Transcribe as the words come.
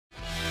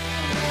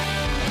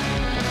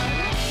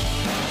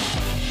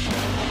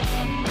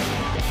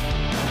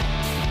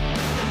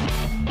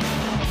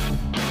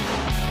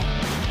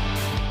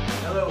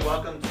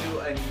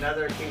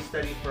case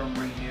study from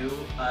Renew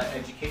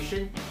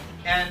Education.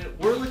 And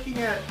we're looking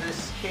at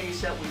this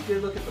case that we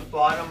did look at the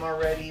bottom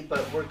already,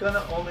 but we're going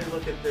to only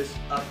look at this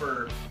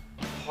upper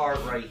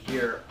part right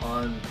here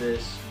on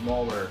this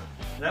molar.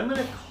 And I'm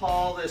going to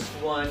call this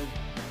one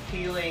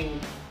Healing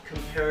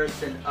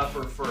Comparison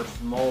Upper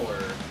First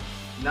Molar.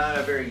 Not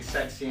a very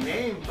sexy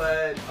name,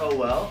 but oh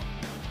well.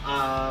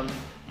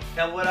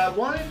 And what I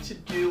wanted to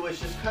do was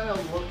just kind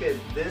of look at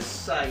this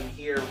site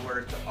here where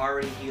it's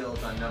already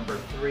healed on number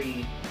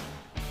 3.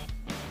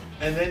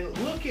 And then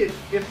look at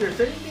if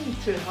there's anything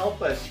to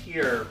help us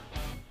here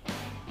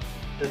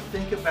to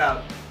think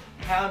about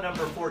how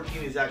number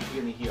 14 is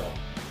actually going to heal.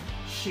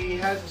 She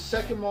has a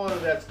second molar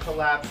that's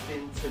collapsed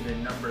into the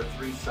number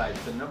 3 site.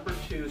 So number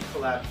 2 is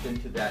collapsed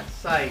into that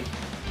site.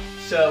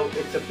 So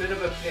it's a bit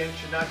of a pinch.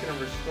 You're not going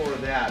to restore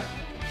that.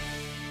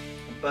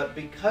 But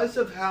because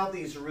of how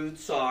these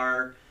roots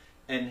are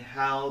and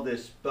how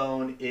this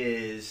bone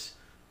is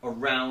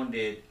around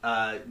it,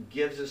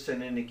 gives us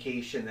an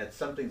indication that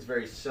something's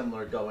very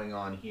similar going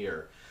on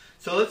here.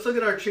 So let's look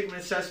at our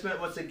treatment assessment.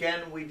 Once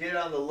again, we did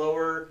on the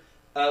lower,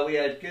 we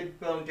had good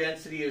bone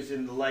density as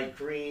in the light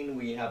green.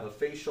 We have a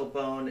facial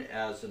bone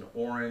as an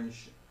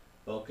orange.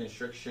 Bone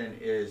constriction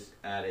is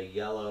at a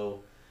yellow.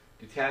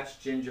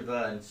 Detached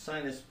gingiva and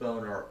sinus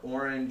bone are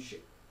orange.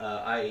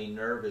 IA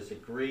nerve is a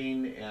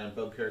green, and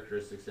bone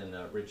characteristics and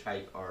ridge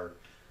height are,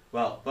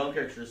 well, bone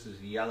characteristics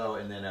is yellow,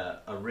 and then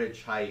a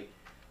ridge height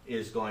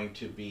is going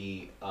to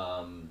be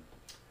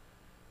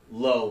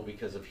low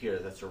because of here.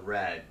 That's a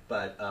red,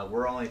 but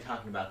we're only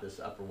talking about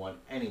this upper one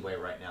anyway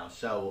right now,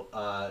 so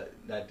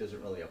that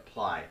doesn't really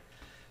apply.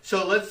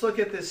 So let's look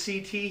at the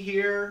CT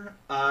here.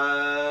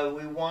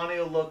 We want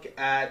to look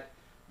at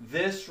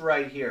this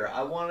right here.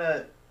 I want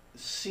to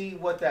see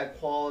what that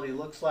quality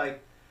looks like.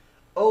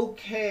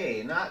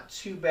 Okay, not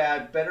too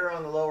bad. Better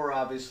on the lower,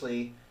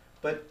 obviously,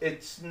 but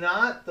it's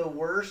not the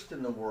worst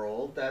in the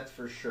world, that's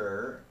for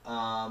sure.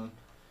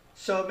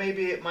 So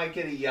maybe it might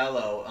get a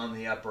yellow on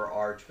the upper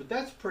arch, but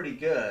that's pretty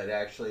good,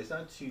 actually. It's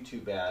not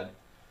too bad.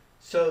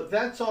 So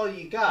that's all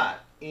you got,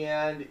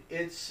 and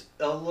it's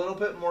a little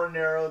bit more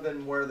narrow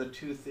than where the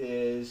tooth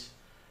is.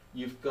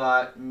 You've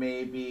got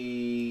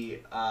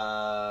maybe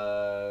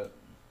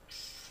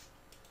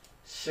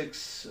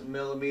 6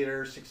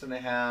 millimeters,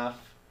 6.5.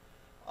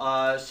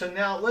 So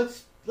now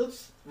let's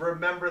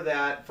remember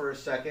that for a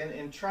second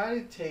and try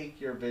to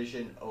take your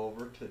vision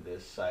over to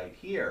this side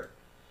here.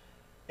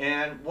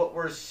 And what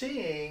we're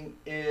seeing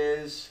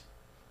is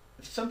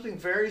something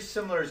very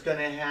similar is going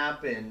to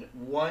happen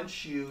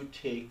once you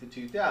take the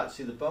tooth out.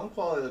 See, the bone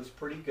quality looks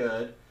pretty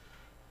good.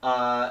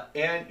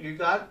 And you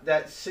got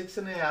that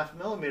 6.5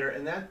 millimeter,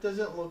 and that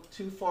doesn't look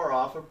too far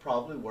off of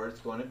probably where it's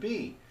going to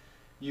be.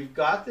 You've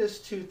got this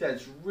tooth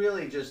that's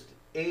really just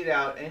ate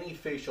out any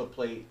facial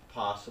plate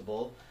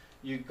possible.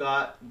 You've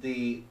got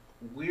the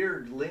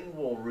weird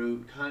lingual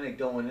root kind of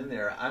going in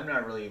there. I'm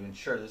not really even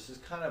sure. This is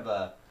kind of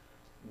a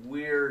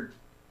weird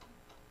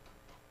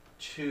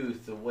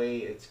tooth, the way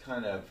it's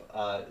kind of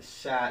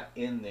sat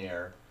in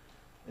there.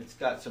 It's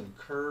got some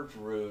curved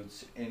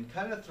roots and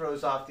kind of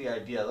throws off the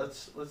idea.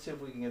 Let's see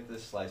if we can get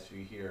this slice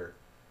view here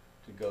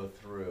to go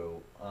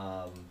through.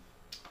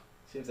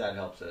 See if that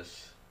helps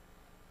us.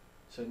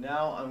 So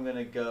now I'm going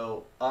to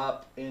go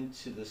up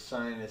into the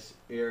sinus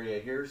area.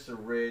 Here's the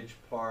ridge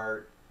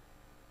part.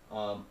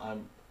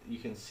 You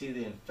can see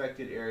the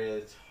infected area.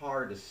 It's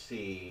hard to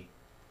see,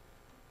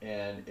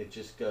 and it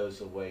just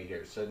goes away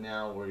here. So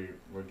now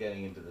we're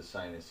getting into the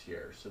sinus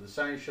here. So the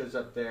sinus shows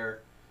up there.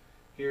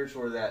 Here's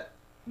where that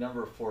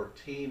number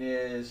 14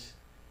 is,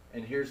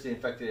 and here's the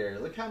infected area.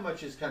 Look how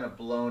much is kind of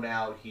blown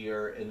out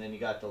here, and then you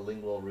got the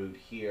lingual root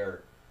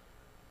here,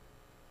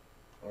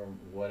 or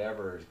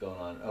whatever is going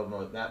on.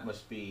 Oh, that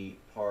must be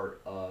part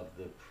of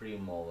the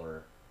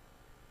premolar.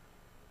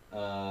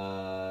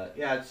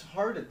 Yeah, it's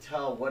hard to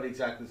tell what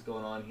exactly is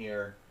going on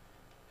here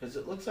because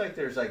it looks like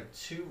there's like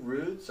 2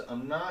 roots.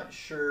 I'm not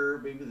sure.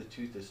 Maybe the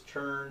tooth is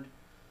turned.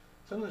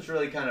 Something's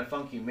really kind of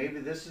funky. Maybe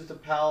this is the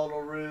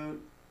palatal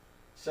root.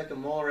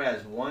 Second molar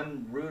has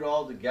 1 root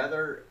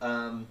altogether.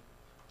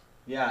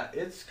 Yeah,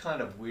 it's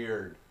kind of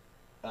weird.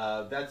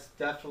 That's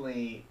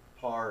definitely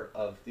part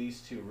of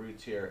these 2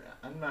 roots here.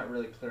 I'm not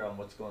really clear on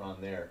what's going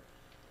on there.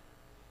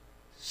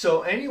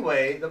 So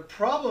anyway, the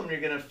problem you're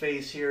going to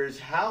face here is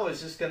how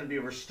is this going to be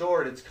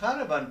restored? It's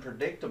kind of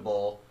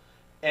unpredictable,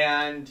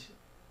 and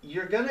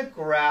you're going to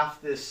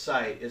graft this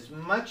site as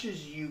much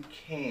as you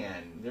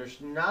can. There's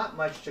not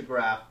much to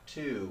graft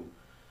to.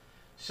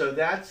 So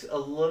that's a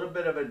little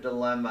bit of a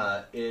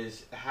dilemma,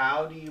 is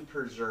how do you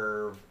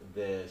preserve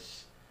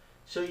this?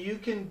 So you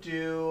can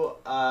do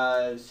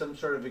some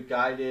sort of a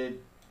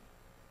guided,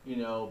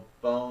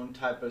 bone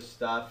type of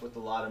stuff with a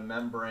lot of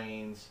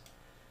membranes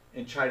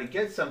and try to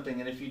get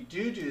something. And if you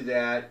do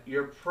that,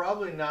 you're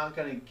probably not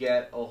going to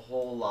get a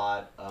whole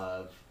lot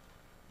of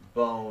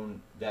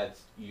bone that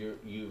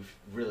you've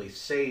really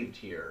saved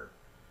here.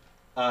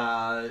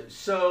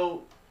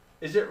 So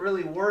is it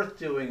really worth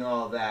doing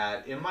all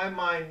that? In my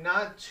mind,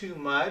 not too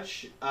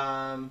much.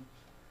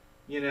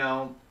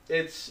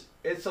 It's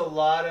it's a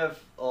lot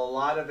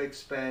of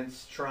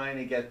expense trying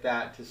to get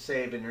that to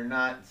save, and you're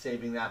not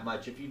saving that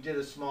much. If you did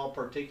a small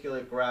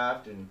particulate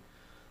graft and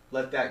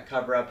let that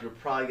cover up, you're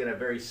probably get a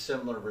very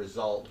similar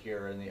result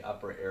here in the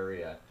upper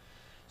area.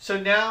 So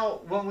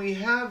now, when we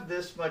have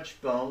this much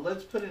bone,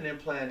 let's put an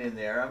implant in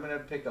there. I'm going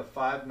to pick a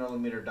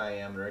 5mm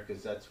diameter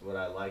because that's what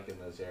I like in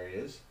those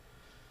areas.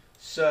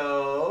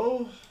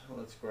 So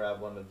let's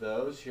grab one of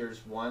those.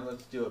 Here's one.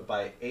 Let's do it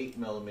by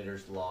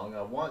 8mm long.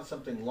 I want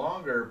something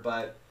longer,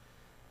 but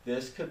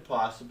this could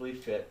possibly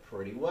fit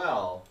pretty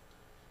well.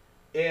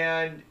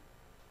 And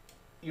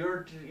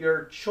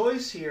your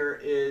choice here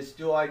is,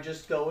 do I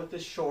just go with the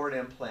short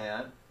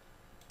implant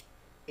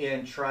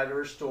and try to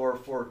restore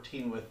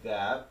 14 with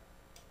that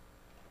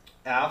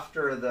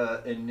after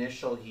the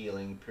initial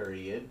healing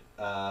period?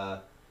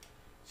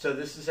 So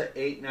this is an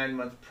 8-9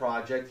 month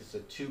project. It's a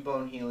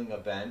 2-bone healing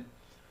event.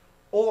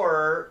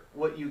 Or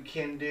what you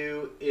can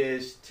do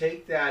is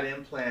take that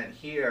implant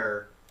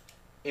here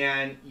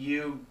and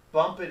you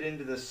bump it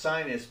into the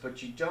sinus,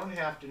 but you don't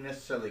have to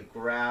necessarily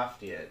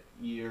graft it.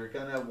 You're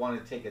going to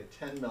want to take a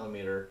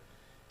 10mm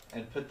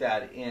and put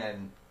that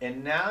in.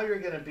 And now you're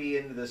going to be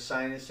into the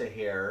sinus of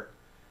hair.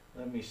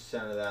 Let me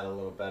center that a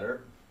little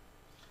better.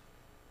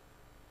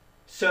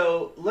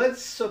 So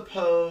let's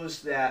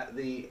suppose that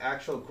the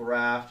actual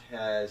graft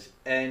has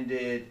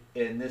ended,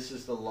 and this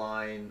is the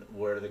line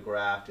where the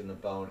graft in the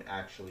bone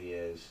actually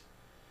is.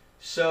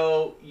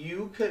 So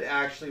you could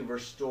actually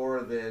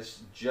restore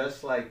this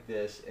just like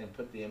this and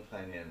put the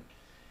implant in.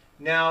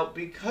 Now,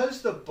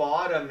 because the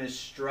bottom is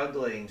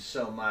struggling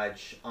so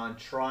much on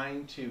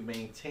trying to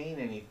maintain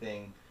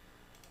anything,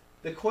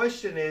 the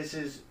question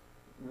is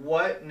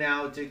what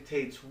now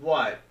dictates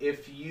what?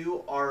 If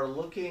you are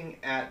looking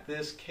at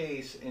this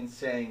case and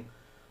saying,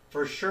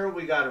 for sure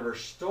we got to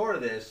restore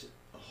this,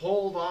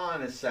 hold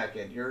on a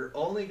second. You're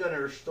only going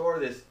to restore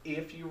this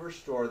if you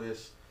restore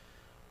this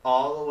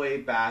all the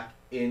way back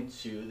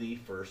into the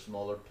first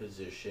molar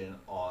position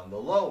on the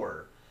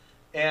lower.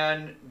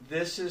 And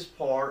this is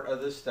part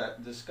of the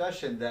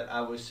discussion that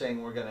I was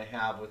saying we're going to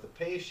have with the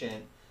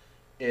patient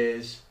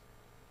is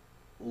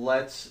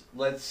let's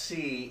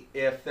see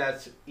if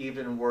that's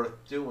even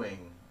worth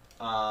doing.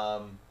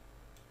 Let's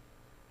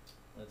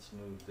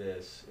move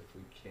this if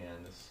we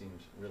can. This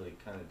seems really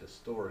kind of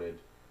distorted.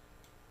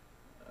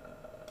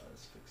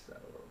 Let's fix that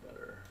a little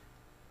better.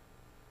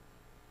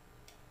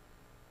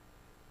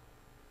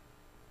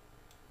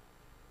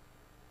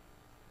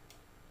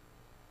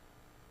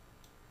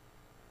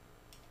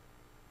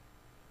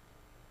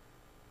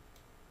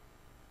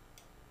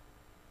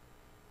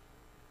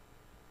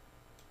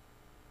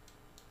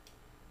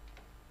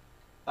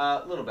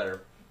 A little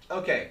better.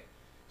 Okay,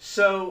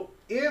 so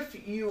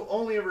if you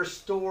only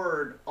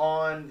restored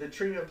on the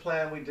treatment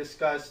plan we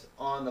discussed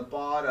on the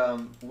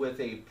bottom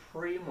with a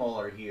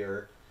premolar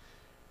here,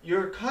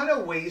 you're kind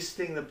of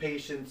wasting the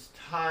patient's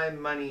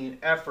time, money, and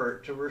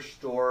effort to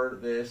restore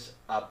this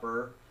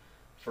upper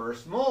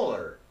first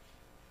molar.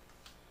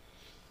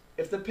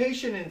 If the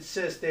patient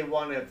insists they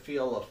want to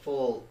feel a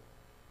full,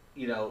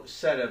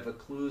 set of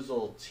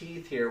occlusal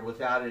teeth here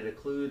without it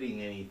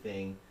occluding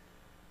anything,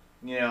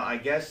 I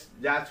guess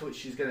that's what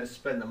she's going to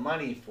spend the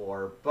money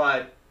for.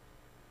 But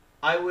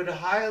I would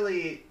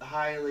highly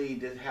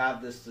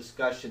have this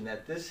discussion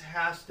that this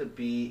has to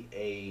be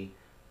a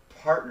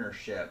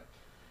partnership.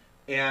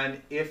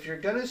 And if you're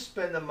going to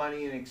spend the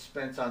money and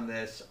expense on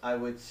this, I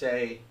would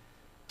say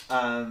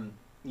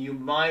you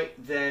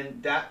might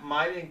that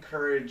might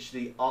encourage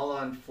the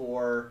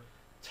all-on-4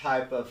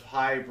 type of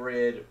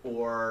hybrid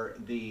or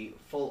the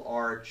full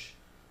arch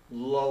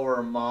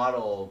lower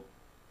model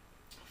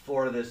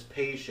for this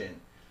patient.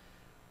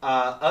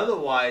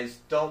 Otherwise,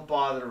 don't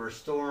bother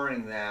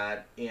restoring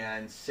that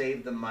and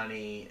save the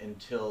money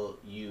until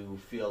you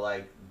feel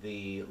like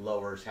the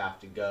lowers have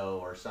to go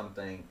or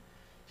something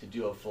to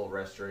do a full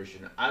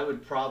restoration. I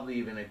would probably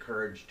even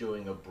encourage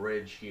doing a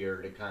bridge here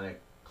to kind of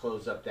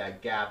close up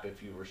that gap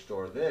if you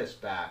restore this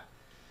back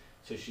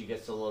so she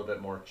gets a little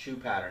bit more chew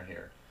pattern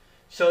here.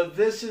 So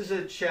this is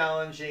a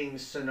challenging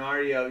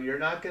scenario. You're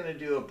not going to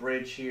do a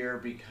bridge here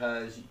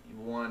because,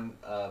 one,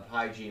 of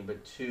hygiene,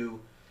 but two,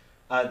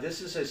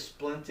 this is a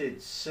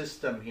splinted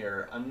system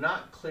here. I'm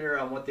not clear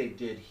on what they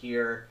did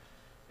here.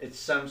 It's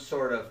some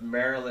sort of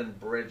Maryland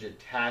bridge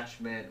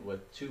attachment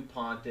with 2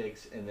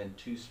 pontics and then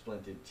 2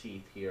 splinted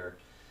teeth here.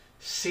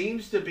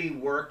 Seems to be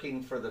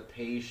working for the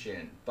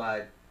patient,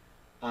 but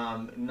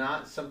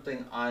not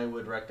something I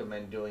would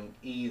recommend doing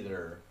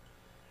either.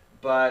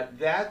 But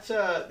that's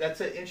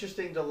an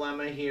interesting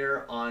dilemma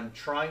here on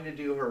trying to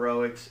do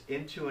heroics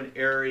into an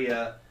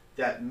area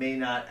that may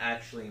not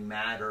actually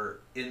matter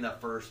in the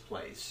first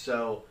place.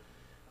 So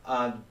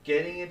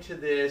getting into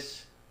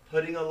this,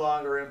 putting a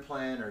longer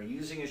implant or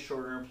using a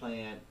shorter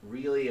implant,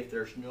 really if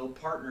there's no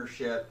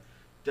partnership,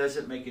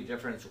 doesn't make a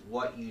difference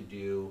what you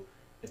do.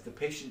 If the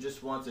patient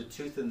just wants a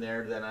tooth in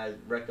there, then I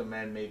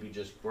recommend maybe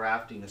just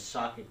grafting a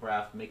socket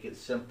graft, make it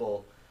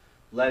simple,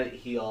 let it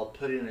heal,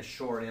 put in a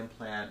short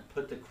implant,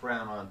 put the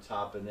crown on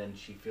top, and then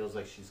she feels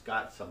like she's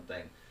got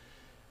something.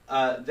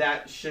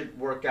 that should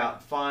work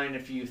out fine.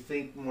 If you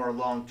think more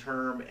long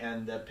term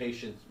and the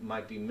patient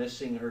might be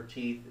missing her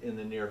teeth in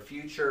the near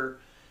future,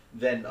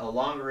 then a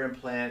longer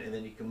implant, and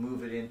then you can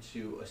move it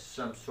into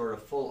some sort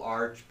of full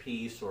arch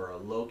piece or a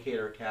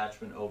locator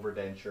attachment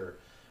overdenture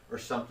or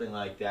something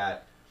like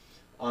that.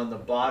 On the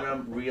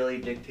bottom really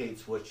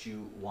dictates what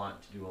you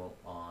want to do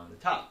on the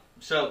top.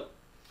 So,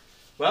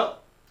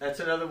 well, that's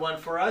another one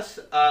for us.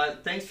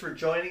 Thanks for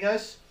joining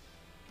us.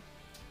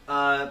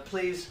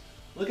 Please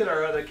look at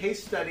our other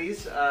case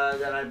studies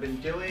that I've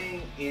been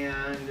doing,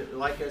 and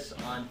like us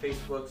on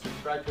Facebook,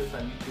 subscribe to us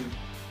on YouTube,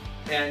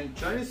 and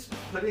join us,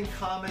 put in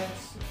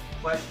comments,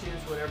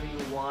 questions, whatever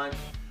you want.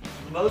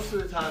 Most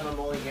of the time I'm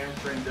only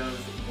answering those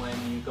when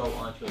you go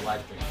onto a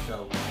live stream.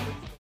 So